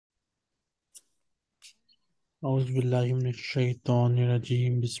أعوذ بالله من الشيطان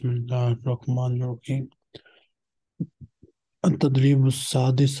الرجيم بسم الله الرحمن الرحيم التدريب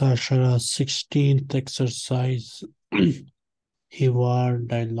السادس عشر 16th exercise حوار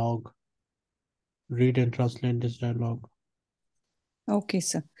dialogue. Read and translate this dialogue. Okay,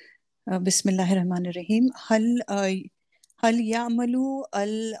 sir. Bismillahirrahmanirrahim. هل يعمل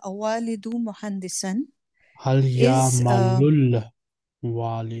الوالد مهندسا؟ هل Is يعمل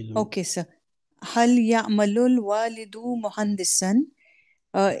الوالد okay, sir. هل يعمل الوالد مهندسا?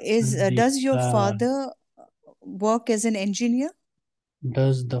 Does your مهندسا؟ father work as an engineer?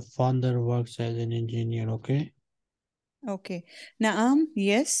 Does the father works as an engineer? Okay. Okay. نعم.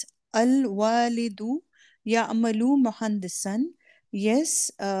 Yes. الوالد يعمل مهندسا.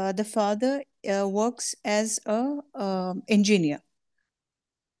 Yes. The father works as a engineer.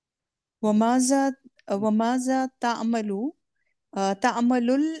 وماذا تعمل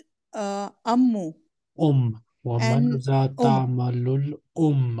الأم and وماذا أم تعمل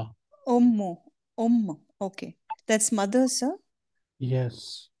الأم؟ أم okay, that's mother, sir.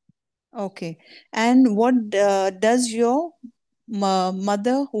 Yes. Okay, and what does your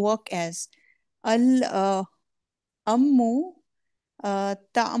mother work as? الأم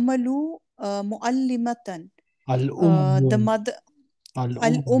تعمل معلمة. The الأم mother. الأم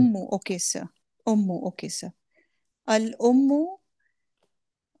الأم. Okay, sir. Okay, sir. الأم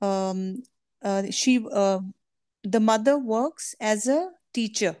she the mother works as a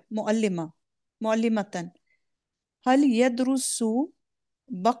teacher معلمة. هل يدرس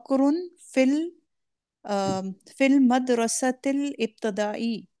بكر في المدرسة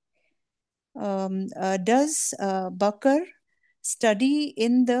الابتدائية؟ Does Bakr study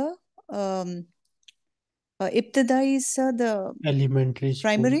in the ابتدائي, sir, the elementary school.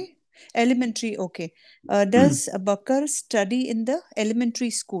 primary? Elementary, okay. Does Bakr study in the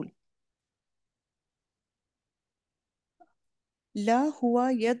elementary school? لا، هو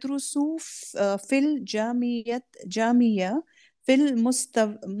يدرس في جامعة في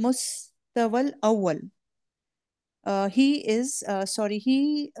المستوى الأول. He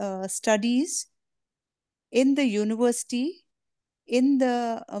studies in the university in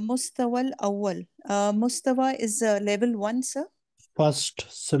the مستوى الأول. مستوى is level 1, sir. First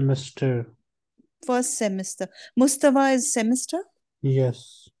semester. First semester. مستوى is semester.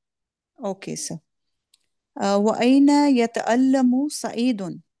 Yes. Okay, sir. وأين يتعلم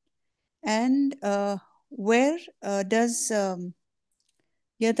سعيد? And where does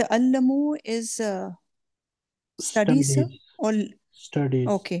يتعلم is studies, sir? Studies. Or Studies.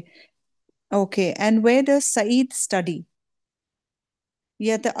 okay, and where does Saeed study?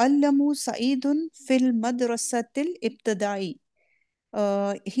 يتعلم سعيد في المدرسة الابتدائية.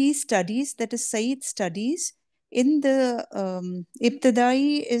 He studies, that is Saeed studies in the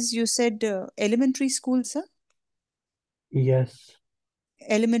ابتدائي is, you said, elementary school, sir? Yes.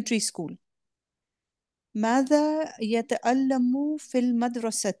 Elementary school. ماذا يتعلم في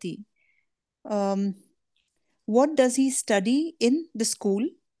المدرسة؟ What does he study in the school?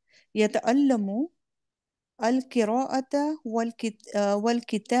 يتعلم القراءة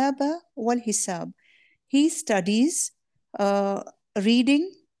والكتابة والحساب. He studies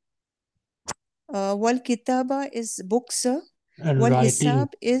reading. والكتابة is books. And writing. والحساب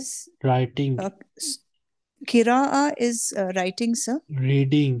is Writing. قراءة is writing, sir.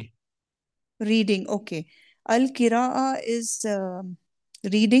 Reading. Reading, okay. القراءة is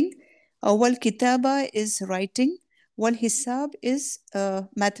reading. والكتابة is writing. والحساب is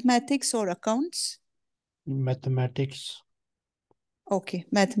mathematics or accounts. Mathematics. Okay,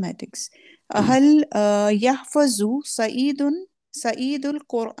 mathematics. هل يحفظ سعيد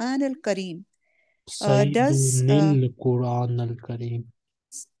القرآن الكريم؟ سيد Does القرآن الكريم.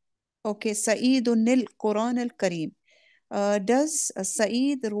 okay, سعيد القرآن الكريم. Does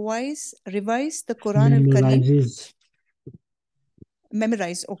Saeed revise the Quran al-Karim? Memorizes.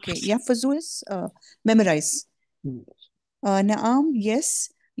 Memorize, okay. يحفظ is memorize. نعم,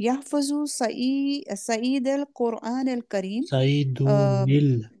 yes. يحفظ سعيد القرآن الكريم. سيد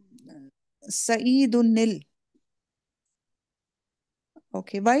سعيد النل.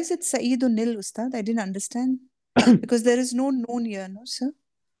 Okay, why is it Saeed Nil, Ustad? I didn't understand. Because there is no noon here, no, sir?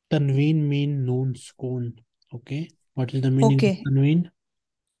 Tanween mean noon sukoon. Okay. What is the meaning of Okay, tanween?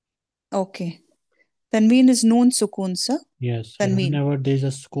 okay. Tanween is noon sukun, sir? Yes. And Tanween. whenever there is a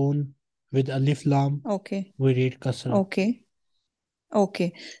sukoon with alif lam, Okay, we read kasra. okay,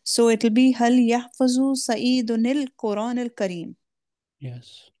 okay. So it will be هل يحفظ سعيد القرآن الكريم.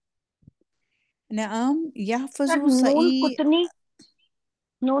 Yes. نعم يحفظ sir नून سعيد.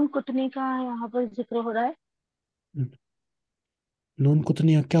 कुतनी का यहाँ पर जिक्र हो रहा है। नून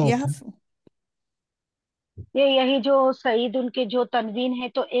कुतनिया क्या होता है? ये यही जो सईद उनके जो तनवीन है,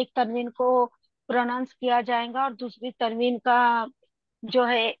 तो एक तनवीन को प्रोनाउंस किया जाएगा और दूसरी तनवीन का जो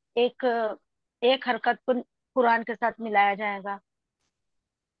है एक एक हरकत को कुरान के साथ मिलाया जाएगा।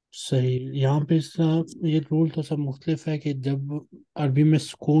 सही। यहाँ पे सब ये रूल तो सब मुख्तलिफ है कि जब अरबी में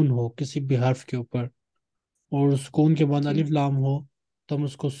सुकून हो किसी भी हर्फ के ऊपर और सुकून के बाद जी अलिफ लाम हो, तो हम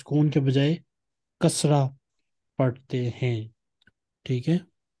उसको सुकून के बजाय कसरा पढ़ते हैं। ठीक है।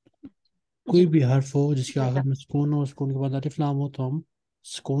 कोई जी भी हर्फ हो जिसके जी आखिर सर। में सुकून हो, सुकून के बाद अलिफ लाम हो, तो हम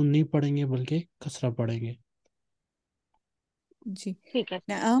सुकून नहीं पढ़ेंगे बल्कि कसरा पढ़ेंगे। जी ठीक है sir.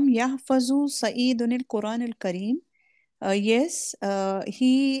 نعم يحفظ سعيد القرآن الكريم. Yes,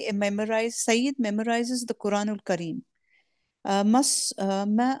 he memorized Saeed memorizes the Quran al-Kareem. ما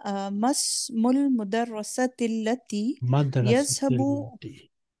اسم المدرسة التي Madrasa يذهب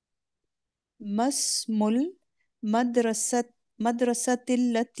ما اسم المدرسة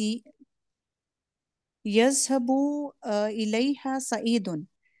التي يذهب إليها سعيد.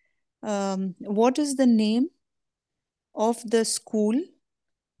 What is the name of the school,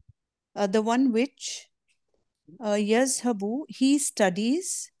 the one which يذهب he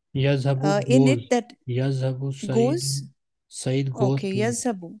studies, यजहबु in goes, it that यजहबु Saeed, goes. Saeed goes Okay, to it.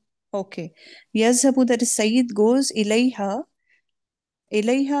 يذهب. Okay, يذهب, that is Saeed goes إليها.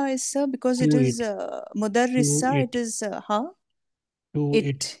 إليها is because to it is it, to مدرسة, it it, is ha. To it.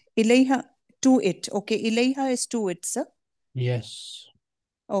 It. إليها, to it. Okay, إليها is to it, sir. Yes.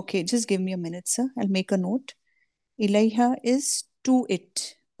 Okay, just give me a minute, sir. I'll make a note. إليها is to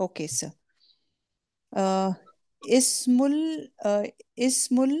it. Okay, sir. Uh, اسم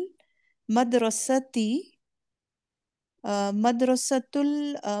المدرسة مدرسة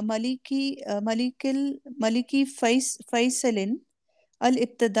ملكي فيصل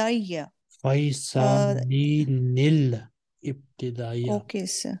الابتدائية. फैसालिनिल इब्तिदाइया। Okay,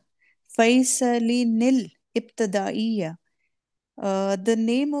 sir. فيصل الابتدائية. The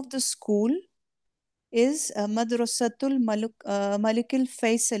name of the school is Madrasatul Malik al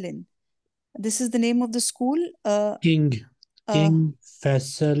Faisalin. This is the name of the school king, uh, King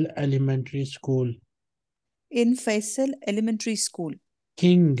Faisal elementary school. in Faisal Elementary School.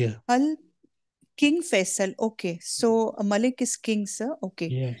 King. Al King Faisal. Okay, so Malik is king, sir. Okay,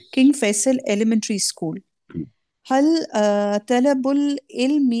 yes. King Faisal Elementary School. هل طلب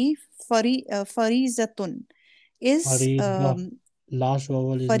العلم فريضة is Farida, last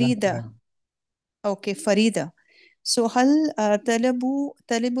vowel is left فريدة. Out. Okay, فريدة. So هل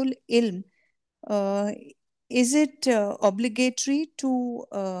طلب العلم uh, is it obligatory to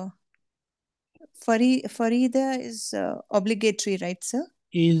Farida is obligatory, right, sir?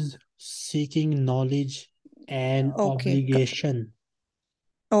 Is seeking knowledge an Okay, obligation?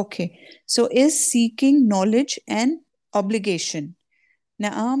 okay. So is seeking knowledge an obligation?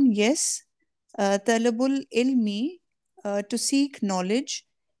 Naam, yes. Talabul ilmi, to seek knowledge,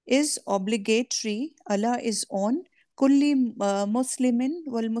 is obligatory. Allah is on kulli muslimin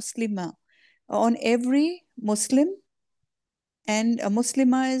wal muslima, on every Muslim, and a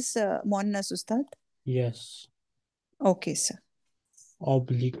Muslima is Muannas Ustad. Yes. Okay, sir.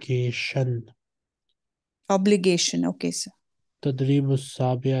 Obligation. Obligation. Okay, sir. تدريب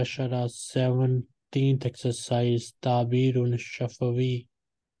السابع عشر 17th exercise تعبير شفوي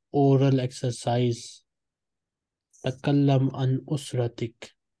oral exercise. تكلم عن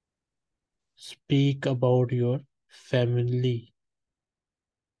أسرتك. Speak about your family.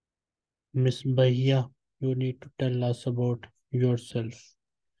 Miss Bahia, you need to tell us about yourself.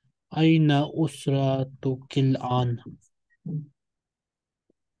 أين أسرتك الآن؟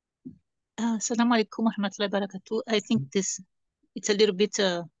 Assalamu alaikum wa rahmatullahi wa barakatuh. I think it's a little bit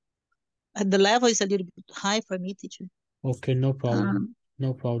the level is a little bit high for me, teacher. Okay, no problem.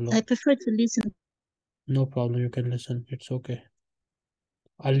 No problem. I prefer to listen. No problem. You can listen. It's okay.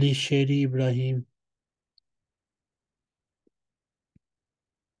 Ali Sheri Ibrahim.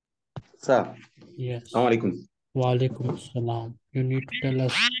 Sir, Yes. Assalamu alaikum. Wa alaikum assalam. You need to tell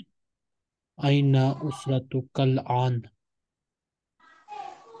us Aina Usratukal An.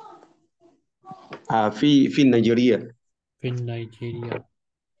 في نيجيريا. In Nigeria.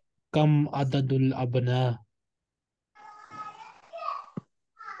 Kam Adadul Abna.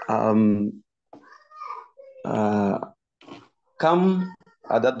 um, كم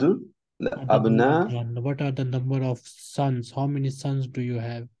عدد Adadul الأبناء؟ Abna. What are the number of sons? How many sons do you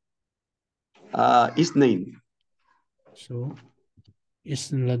have? اثنين. So,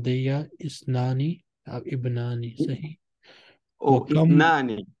 Isn Ladaya, Isnani, Ibnani. Sahi. أو Wakam,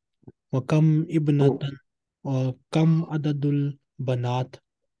 اثنان. Wakam أو Ibnatan. Or Kam Adadul Banat.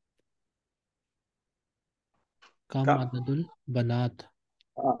 Kam كم Adadul Banat.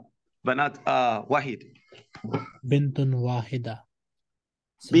 بنات واحد. بنت واحدة.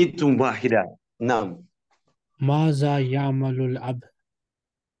 بنت واحدة. نعم. ماذا يعمل الأب؟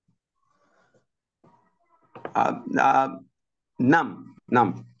 نعم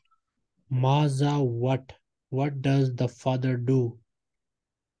نعم. ماذا what does the father do?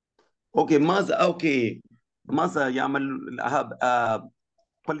 اوكي ماذا اوكي ماذا يعمل الأب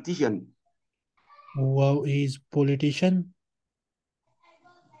politician. هو is politician.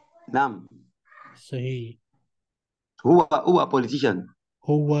 نعم. صحيح. هو politician.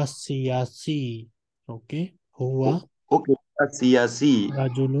 هو سياسي. اوكي هو اوكي سياسي.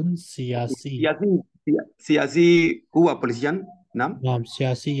 رجل سياسي. سياسي. سياسي هو politician. نعم. نعم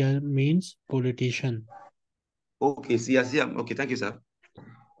سياسي means politician. اوكي سياسي. اوكي thank you sir.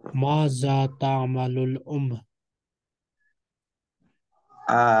 ماذا تعمل الأم؟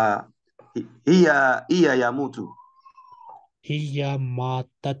 آه هي هي يموت. هي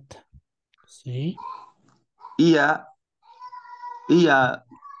ماتت. صحيح. هي هي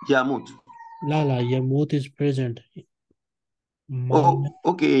يموت. لا يموت is present.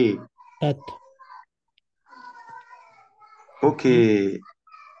 اوكي ماتت. اوكي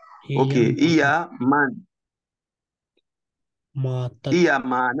هي اوكي هي ماتت. هي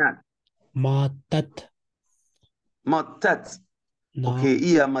مانت. ماتت. ماتت. نعم. اوكي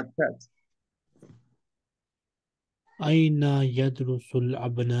هي ماتت. أين يدرس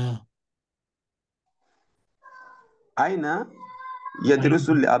الأبناء؟ أين يدرس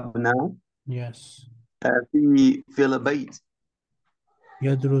أين الأبناء؟ yes في البيت.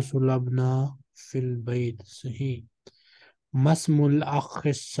 يدرس الأبناء في البيت. صحيح. ما اسم الأخ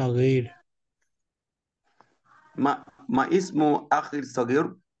الصغير؟ ما اسمه أخي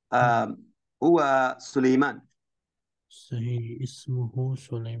الصغير؟ هو سليمان. صحيح اسمه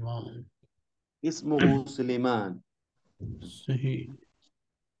سليمان. اسمه سليمان. صحيح.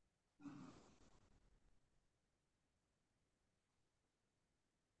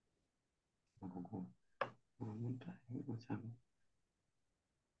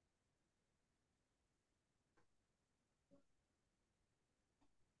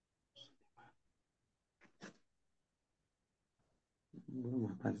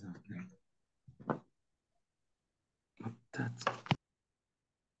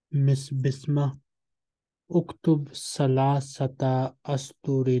 مس بسمة اكتب ثلاثة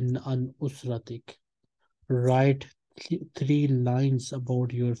أسطر عن أسرتك. Write three lines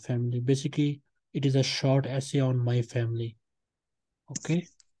about your family. Basically, it is a short essay on my family. Okay.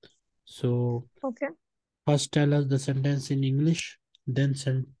 So Okay. first tell us the sentence in English, then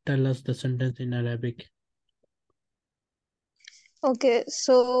tell us the sentence in Arabic. Okay.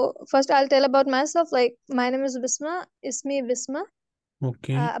 So first I'll tell about myself. Like my name is Bisma. Ismi Bisma.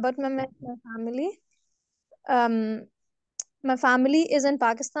 Okay. About my family. My family is in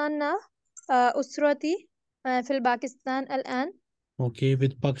Pakistan now. أسرتي في الباكستان الآن. Okay.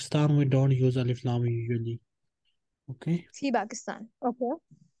 With Pakistan, we don't use alif lam usually. Okay. في باكستان. Okay.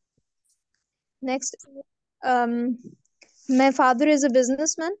 Next. My father is a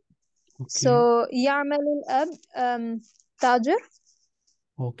businessman. Okay. So يعمل الأب تاجر.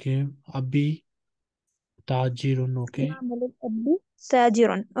 Okay. أبي تاجر. Okay. يعمل الأب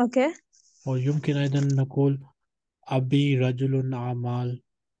تاجر. Okay. ويمكن أيضا نقول أبي رجل أعمال.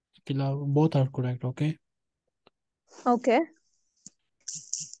 Both are correct. Okay. Okay.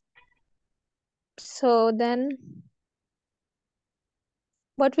 So then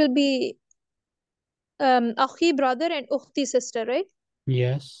what will be أخي brother and أختي sister, right?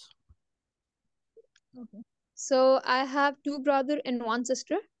 Yes. Okay. So I have two brother and one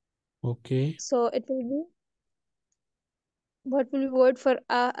sister. Okay. So it will be, what will be word for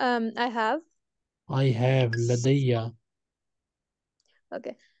I have? I have لدي.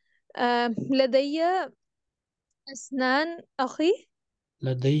 Okay. لدي أسنان أخي.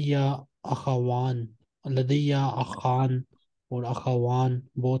 لدي أخوان. لدي أخان or أخوان.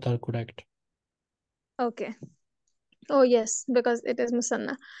 Both are correct. Okay. Oh yes, because it is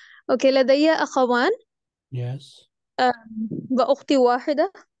musanna. Okay. لدي أخوان. Yes. وأختي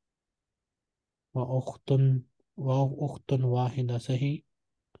واحدة. وأخت وأخت واحدة. صحيح.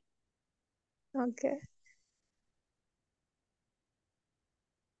 Okay.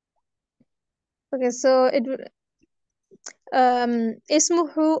 Okay. So it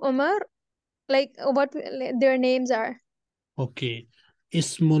اسمه عمر. Like what their names are. Okay.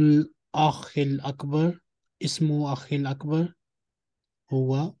 اسم الأخ الأكبر. اسم أخي الأكبر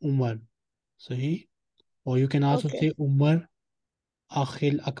هو عمر. صحيح. Or you can also Okay. say Umar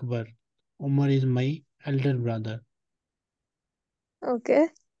Akhil Akbar. Umar is my elder brother. Okay.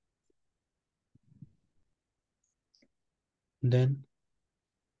 Then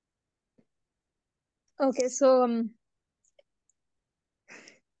Okay, so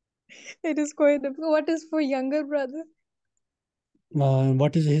it is quite difficult. What is for younger brother?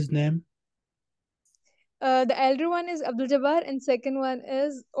 What is his name? The elder one is Abdul Jabbar and second one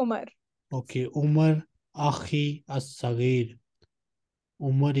is Umar. Okay, Umar Akhi As-Sagir.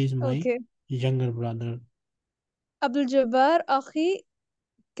 Umar is my Okay. younger brother. Abdul Jabbar Akhi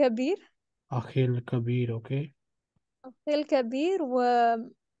Kabir. Akhil Kabir, okay? أخي الكبير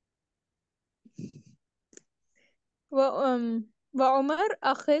وعمر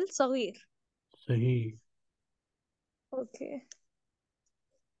أخي الصغير. Sahih. Okay.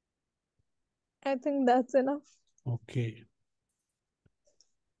 I think that's enough. Okay.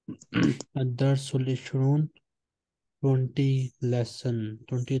 الدرس العشرون 20th lesson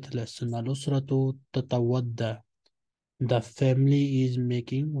الأسرة تتودى. The family is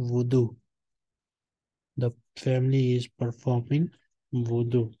making wudu. The family is performing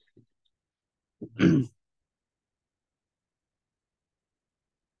wudu.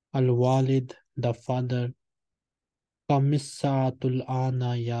 Al-Walid, the father. Kamissatul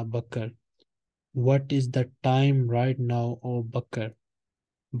ana ya Bakr. What is the time right now, O Bakr?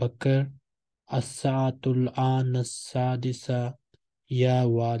 Bakr. As-sa'atul ana sadisa ya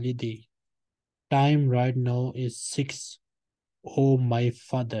walidi. Time right now is 6, O my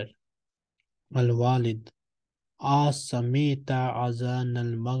father. Al-Walid. Asamita azan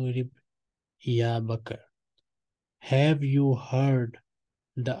al-Maghrib ya Bakr. Have you heard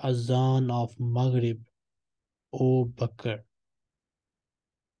the azan of Maghrib, O Bakr?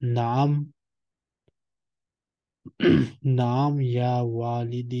 Naam. Naam ya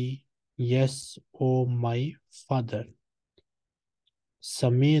walidi. Yes, O my father.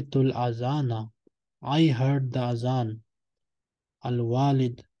 Samitul azana. I heard the azan.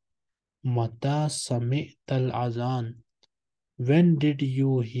 Al-Walid. Mata sami'tal azan. When did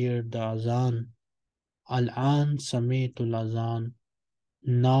you hear the azan? Al-an sami'tul azan.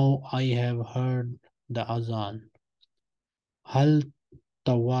 Now I have heard the azan. Hal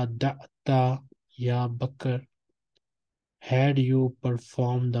tawada'ta ya Bakr. Had you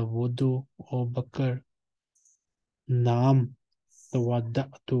performed the wudu, O Bakr? Naam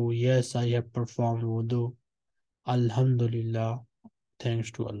tawadda'tu. Yes, I have performed wudu. Alhamdulillah.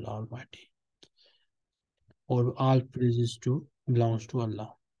 Thanks to Allah Almighty. Or all praises belongs to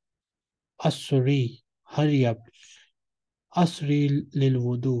Allah. Asri. Hurry up. Asri lil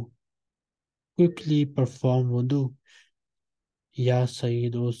wudu. Quickly perform wudu. Ya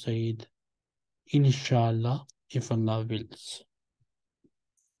Sayyid, O Sayyid. Inshallah, if Allah wills.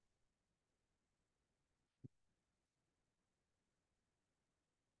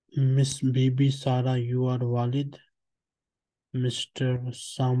 Miss Bibi Sara, you are Walid. Mr.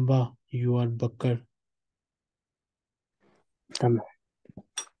 Samba, you are Bakr.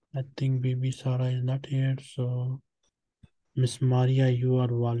 I think Bibi Sara is not here, so Miss Maria, you are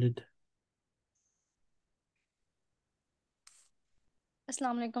Walid.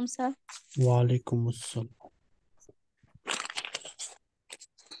 Assalamu alaikum, sir. Wa alaikum assalam.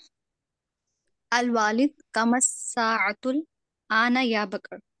 Al-Walid kamas sa'atul ana ya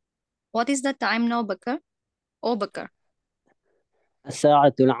Bakr. What is the time now, Bakr? O Bakr.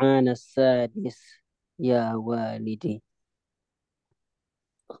 الساعة الآن السادس يا والدي.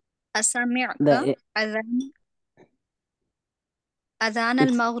 Asami'ta adhan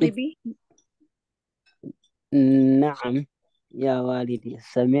al-maghribi. نعم يا والدي،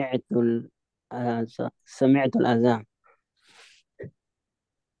 سمعت الأذان.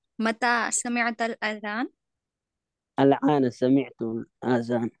 Mata sami'ta al-adhan. الآن سمعت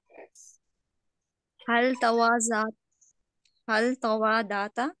الأذان. Hal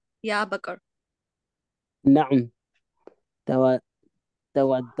tawadata ya Bakr. نعم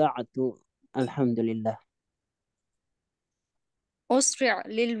تودعت الحمد لله. أسرع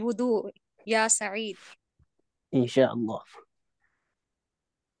للوضوء يا سعيد. إن شاء الله.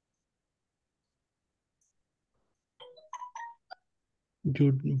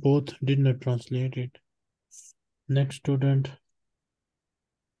 You both did not translate it. Next student,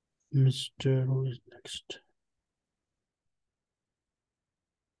 Mr. Who is next?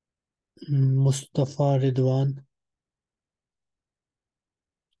 Mustafa Ridwan.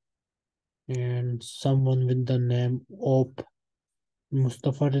 And someone with the name Op.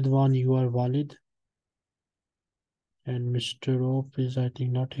 Mustafa Ridwan, you are Walid. And Mr. Op is, I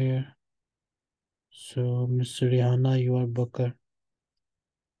think, not here. So, Miss Rihanna, you are Bakr.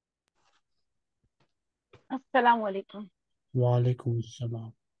 Assalamu alaikum. Wa alaikum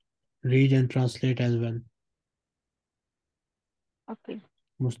assalam. Read and translate as well. Okay.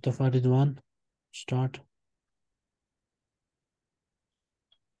 Mustafa Ridwan, start.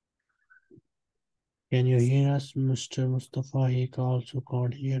 Can you hear us, Mr. Mustafa? He also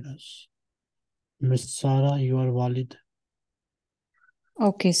can't hear us. Miss Sarah, you are valid.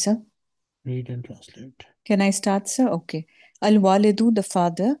 Okay, sir. Read and translate. Can I start, sir? Okay. Al-walidu, the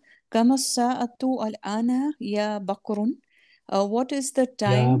father. Kama sa'atu al-ana ya bakrun. What is the Ya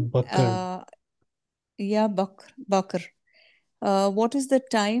time? Bakr. Ya Bakr. What is the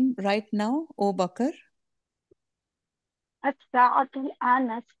time right now, O Bakr? الساعة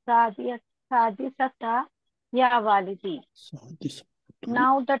الآن السادسة يا والدي.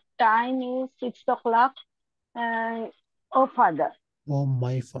 Now the time is 6 o'clock. Oh father. Oh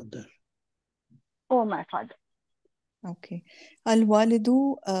my father. Oh my father. Okay.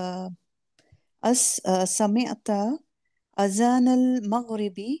 Al-walidu سمعت أذان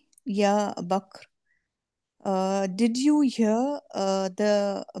المغرب يا بكر. Did you hear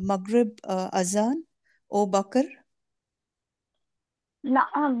the Maghrib azan, O Bakr?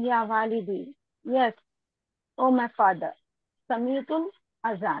 نعم يا والدي. Yes, oh my father. سمعت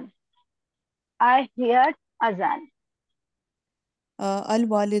الأذان. I heard azan.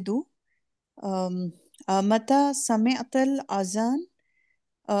 الوالد متى سمعت الأذان?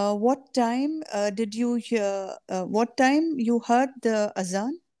 What time did you hear? What time you heard the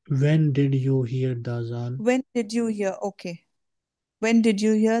azan? When did you hear the azan? When did you hear? Okay. When did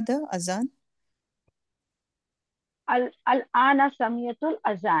you hear the azan? الآن سمعت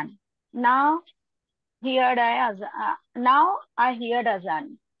الأذان. Now I heard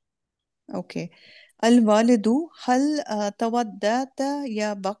azan. Okay. الوالد هل تودعت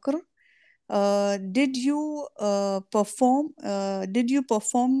يا بكر? Did you perform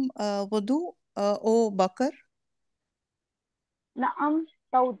wudu, O Bakr? نعم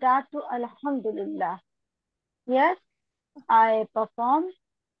تودعت الحمد لله. Yes, I performed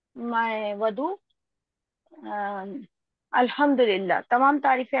my wudu. अल्हम्दुलिल्लाह. तमाम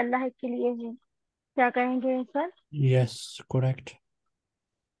तारीफें अल्लाह के लिए हैं. क्या कहेंगे sir? Yes, correct.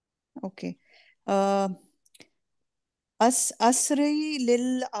 Okay. أسري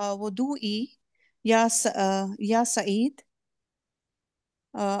للوضوء يا سعيد.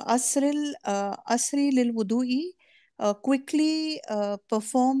 أسري للوضوء. Quickly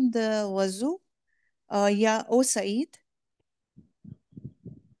perform the wuzu. يا O Saeed.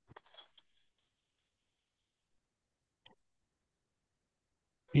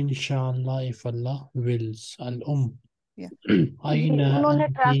 Inshallah, if Allah wills. Yeah. Aina उन्होंने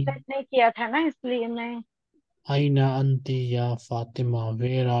anti, translate नहीं किया था ना, इसलिए मैं. Aina anti ya Fatima.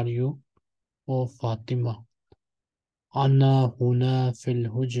 Where are you, O Fatima? Ana huna fil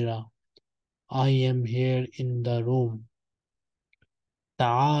hujra. I am here in the room.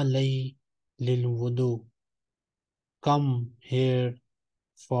 Ta'alay lil wudu. Come here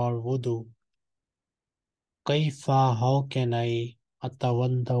for wudu. Kaifa, how can I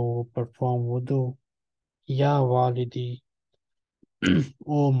atawandau perform wudu? Ya walidi,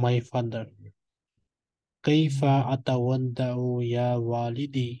 O my father. Kaifa atawandau ya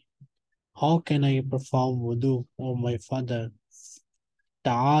walidi. How can I perform wudu, O my father?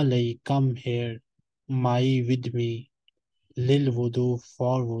 Ta'alay, come here, my with me. Lil wudu,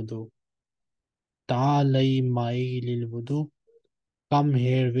 for wudu. Ta'alay, my lil wudu. Come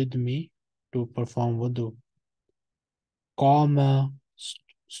here with me to perform wudu. Qama,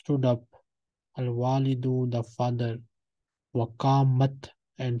 stood up. Al-walidu, the father. Waqamat,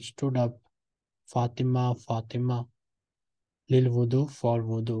 and stood up. Fatima, lil wudu, for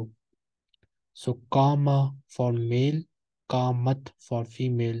wudu. So qama for male, qamat for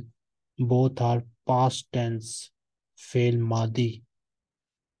female. Both are past tense, fail madi.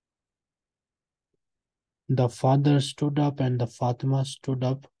 The father stood up and the Fatima stood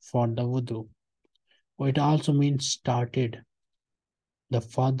up for the wudu. It also means started. The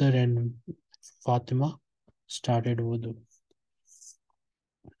father and Fatima started wudu.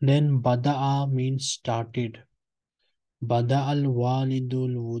 Then bada'a means started. Bada'al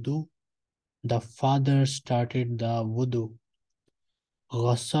walidul wudu. The father started the wudu.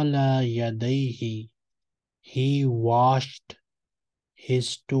 Ghasala yadayhi. He washed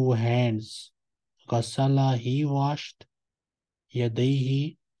his two hands. Ghasala, he washed.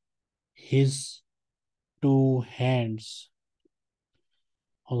 Yadayhi, his two hands.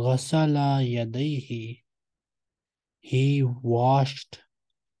 Ghasala yadayhi. He washed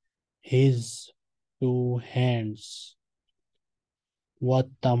his two hands.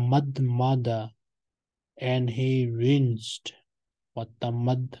 Watamadmada, and he rinsed.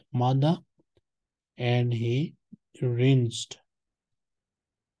 Watamadmada, and he rinsed.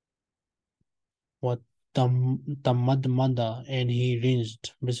 Watamadmada, and he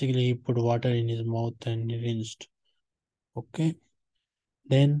rinsed. Basically, he put water in his mouth and he rinsed. Okay.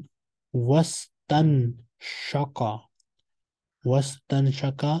 Then wastanja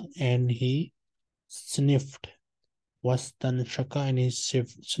وَاسْتَنْشَقَ and he sniffed. وَاسْتَنْشَقَ and he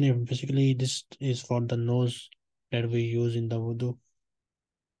sniffed. Basically, this is for the nose that we use in the wudu.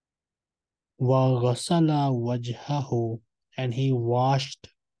 وَغَسَلَ وَجْهَهُ and he washed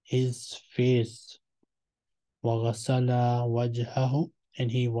his face. وَغَسَلَ وَجْهَهُ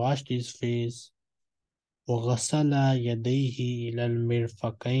and he washed his face. وَغَسَلَ يَدَيْهِ إِلَى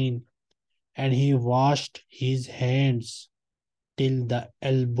الْمِرْفَقَيْنِ and he washed his hands till the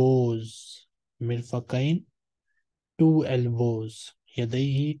elbows. Mirfaqain, 2 elbows.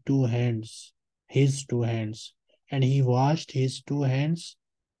 Yadayhi, 2 hands. His 2 hands. And he washed his 2 hands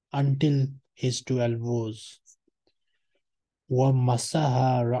until his 2 elbows.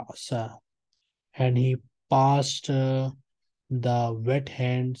 وَمَسَحَ رَأْسَهُ and he passed the wet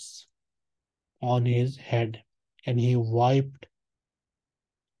hands on his head. And he wiped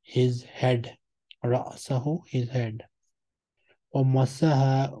his head. رَأْسَهُ, his head.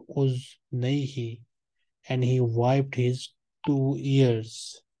 وَمَسَحَ أُذْنَيْهِ and he wiped his 2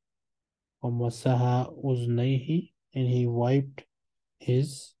 ears. وَمَسَحَ أُذْنَيْهِ and he wiped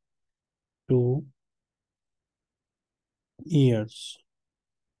his 2 ears.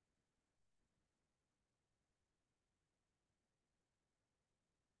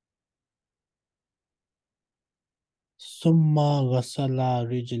 ثُمَّ غَسَلَ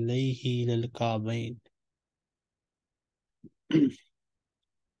رِجْلَيْهِ لِلْكَعْبَيْنِ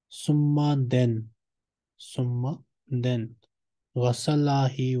ثُمَّ then غَسَلَ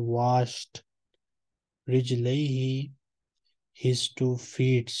he washed رِجْلَيْهِ his 2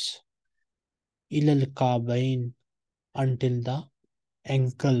 feet إِلَى الْكَعْبَيْنِ until the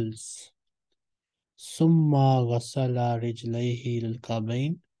ankles. ثُمَّ غَسَلَ رِجْلَيْهِ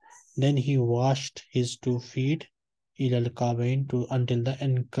لِلْكَعْبَيْنِ then he washed his 2 feet إِلَى الْكَعْبَيْنِ until the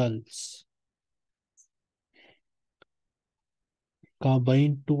ankles.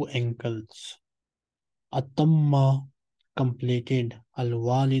 Kabain, 2 ankles. Atamma, completed.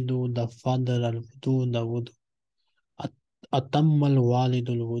 Al-walidu, the father. Al-wudu, the wudu. Atamma al-walidu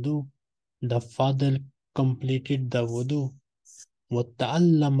al-wudu, the father completed the wudu.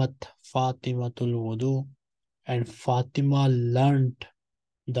 وَتَعَلَّمَتْ فَاطِمَةُ الْوُضُوء and Fatima learnt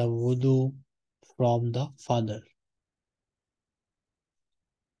the wudu from the father.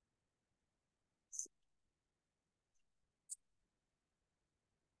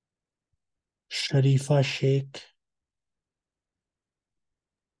 Sharifa Sheikh,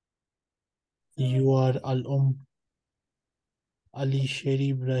 you are Al-Um. Ali Sher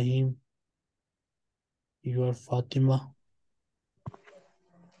Ibrahim, you are Fatima.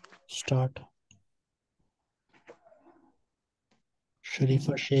 Start.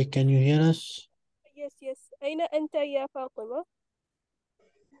 Sharifa Sheikh, can you hear us? Yes. أين أنت يا فاطمة?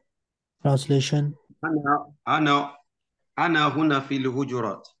 Translation. أنا هنا في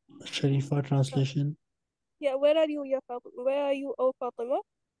الهجرات. Sharifa, translation. Yeah, where are you يا فاطمة? Where are you, oh Fatima?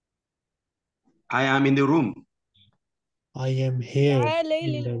 I am in the room. I am here تعالي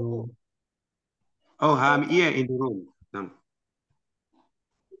in the للوضوء. room. Oh, I am here in the room. No.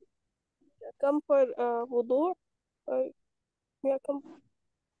 Come for wudu. Yeah, come.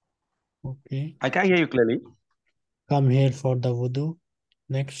 Okay. I can't hear you clearly. Come here for the wudu.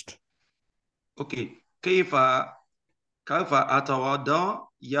 Next. Okay. كيف أتوضأ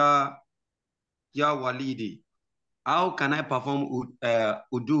يا والدي? How can I perform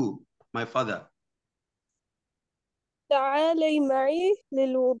wudu, my father? تعالي معي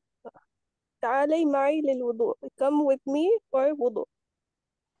للوضوء. تعالي معي للوضوء. Come with me for wudu.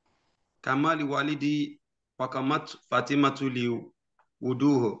 كما لوالدي وقامت فاطمة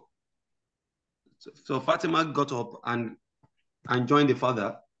لوضوءه. So Fatima got up and joined the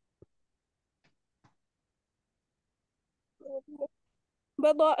father.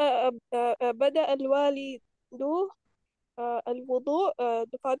 بدأ الوالد الوضوء.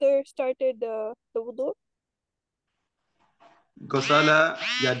 The father started the wudu. غسل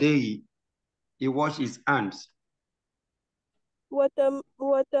يديه. He washed his hands.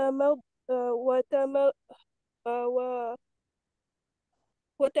 وتمضمض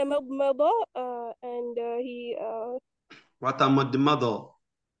and he وتمضمض.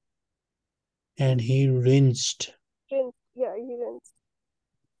 And he rinsed. rinsed. Yeah, he rinsed.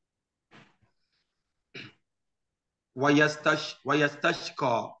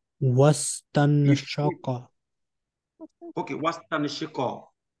 ويستشقى. واستنشق. Okay, واستنشق.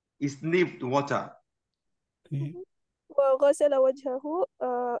 He sniffed water. Okay. وغسل وجهه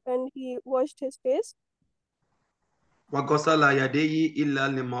and he washed his face. وغسل يديه إلا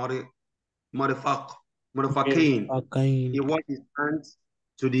المرفقين. Mirfaqain. He washed his hands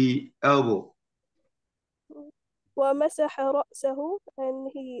to the elbow. ومسح رأسه,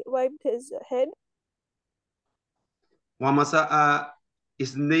 and he wiped his head. ومسح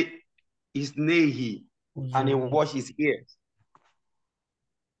إذنيه, and he washed his ears.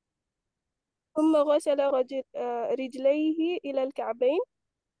 ثم غسل رجليه إلى الكعبين.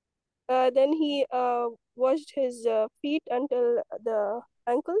 Then he washed his feet until the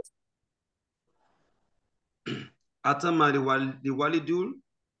ankles. أتم لوالد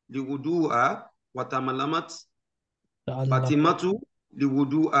لوضوء وتملمت فاطمة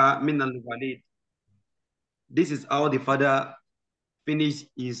لوضوء من الوالد. This is how the father finished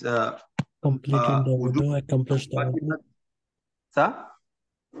his completed the wudu, wudu. accomplished the wudu. Sir?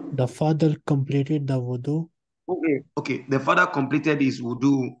 The father completed the wudu. Okay. The father completed his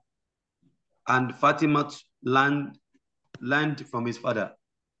wudu, and Fatima learned from his father.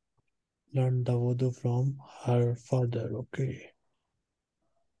 Learned the wudu from her father. Okay.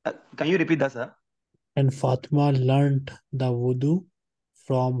 Can you repeat that, sir? And Fatima learned the wudu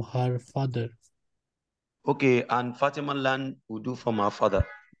from her father. Okay, and Fatima learned wudu from her father.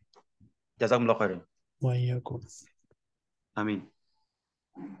 Jazakumullah khairan. Wa iyyakum. Ameen.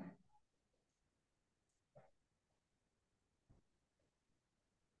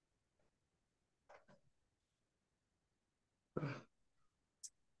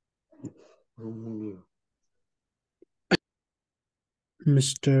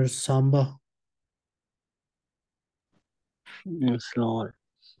 Mr. Samba. Yes, Lord.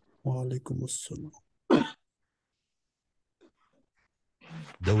 Wa alaikum assalam.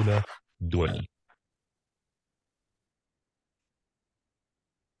 دول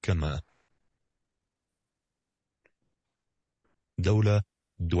كما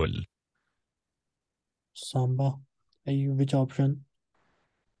دول Samba. Which option?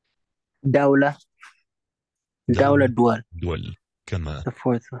 دولة دول كما the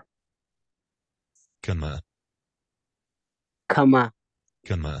fourth one. كما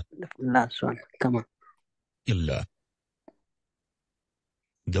the last one. كما إلا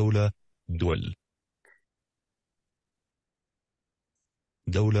دول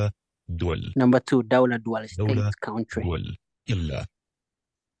number 2 دولة dual state country. دول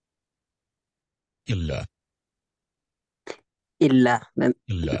إلا then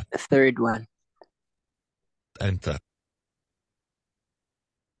the third one. أنت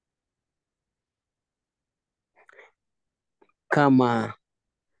كما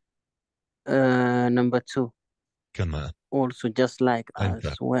number 2 كما also just like أنت.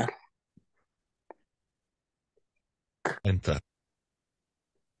 as well.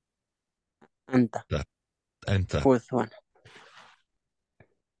 أنت fourth one.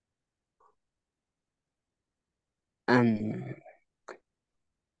 And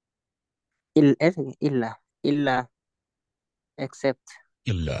إلا except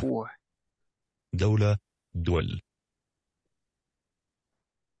إلا for دول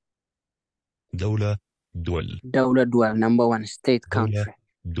دولة dual number 1 state country.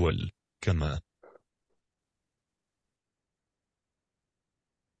 دول كما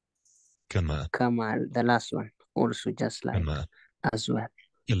the last one also just like كما as well.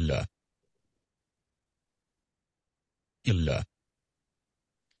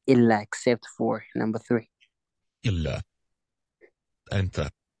 إلا except for number 3. إلا أنت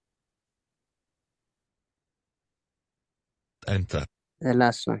the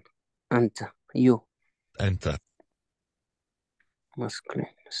last one أنت you أنت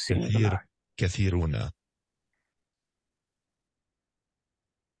masculine singular. كثيرون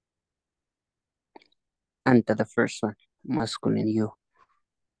أنت the first one masculine you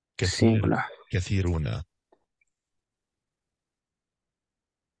singular. كثيرون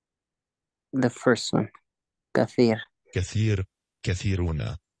the first one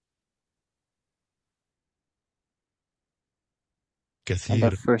كثيرون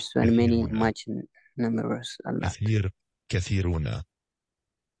the first one many much numerous a lot. كثيرون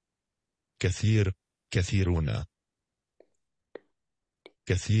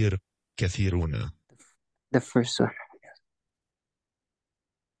the first one.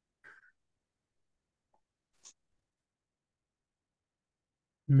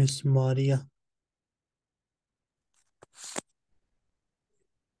 Miss Maria.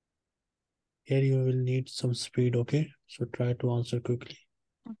 Here you will need some speed, okay? So try to answer quickly.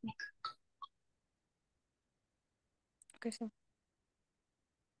 Okay, sir.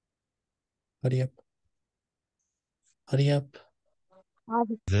 Hurry up.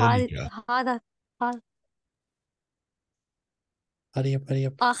 ذلك هذا Hurry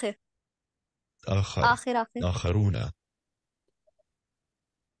up. آخر آخرون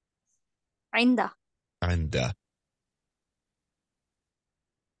عنده عند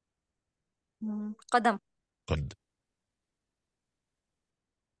قدم قد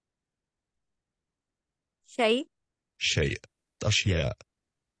شيء. شيء. أشياء.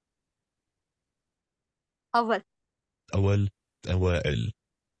 أول. أول. أوائل.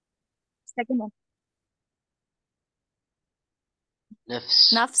 second one.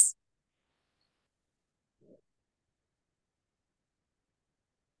 نفس. نفس.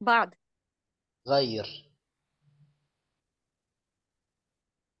 بعد. غير.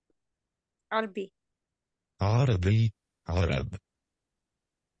 عربي. عربي. عرب.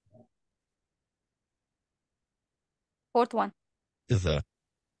 fourth one. إذا.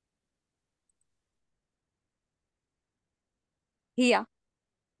 هي.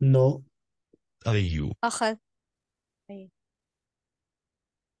 No. أي. أخذ.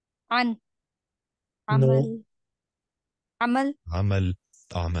 عن. No. عمل. عمل. عمل.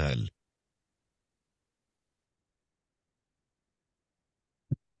 أعمال.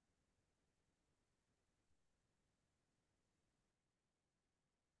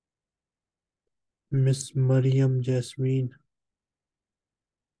 Miss Mariam Jasmine.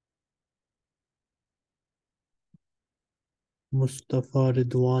 Mustafa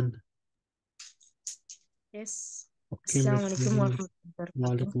Ridwan. Yes. Okay, Assalamu Miss alaikum wa Mariam. rahmatullahi wa barakatuh.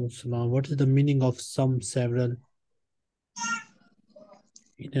 Walaikum assalam. What is the meaning of some, several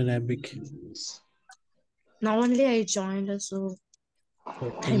in Arabic? Now only I joined, so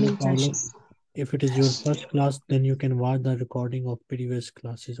Okay, I'm no in problem. touch. If it is your first class, then you can watch the recording of previous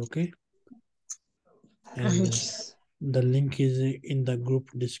classes, okay? And the link is in the group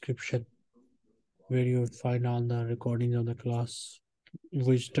description where you will find all the recordings of the class.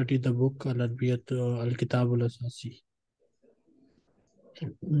 We study the book Al-Kitab Al Asasi.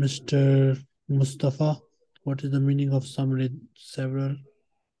 Mr. Mustafa, what is the meaning of some, several?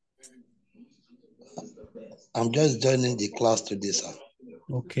 I'm just joining the class today, sir.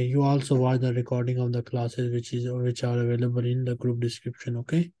 Okay, you also watch the recording of the classes which are available in the group description,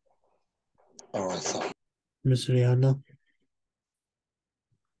 okay? All right, sir. Miss Rihanna.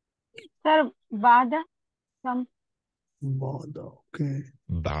 Sir बाद some. Okay.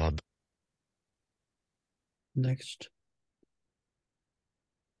 بعد. Next.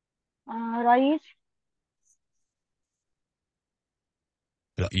 Rice.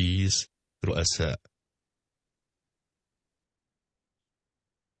 رئيس. رؤساء.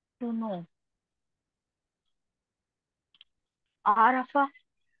 to know. عرفة.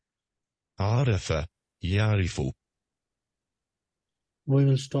 عرف. يعرف. We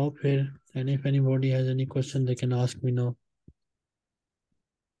will stop here, and if anybody has any question, they can ask me now.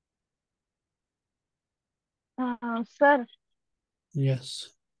 Sir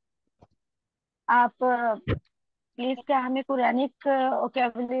Yes. आप please क्या हमें Quranic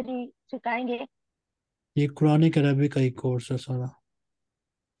vocabulary सिखाएंगे? ये Quranic अरबी का ही course है सारा.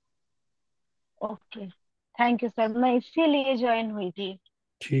 ओके, थैंक यू सर, मैं इसीलिए ज्वाइन हुई थी.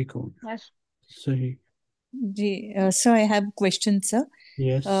 ठीक हो गया. बस. सही. So I have questions, sir.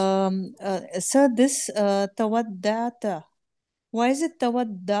 Yes. Sir, this tawaddat, why is it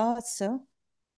tawadda, sir?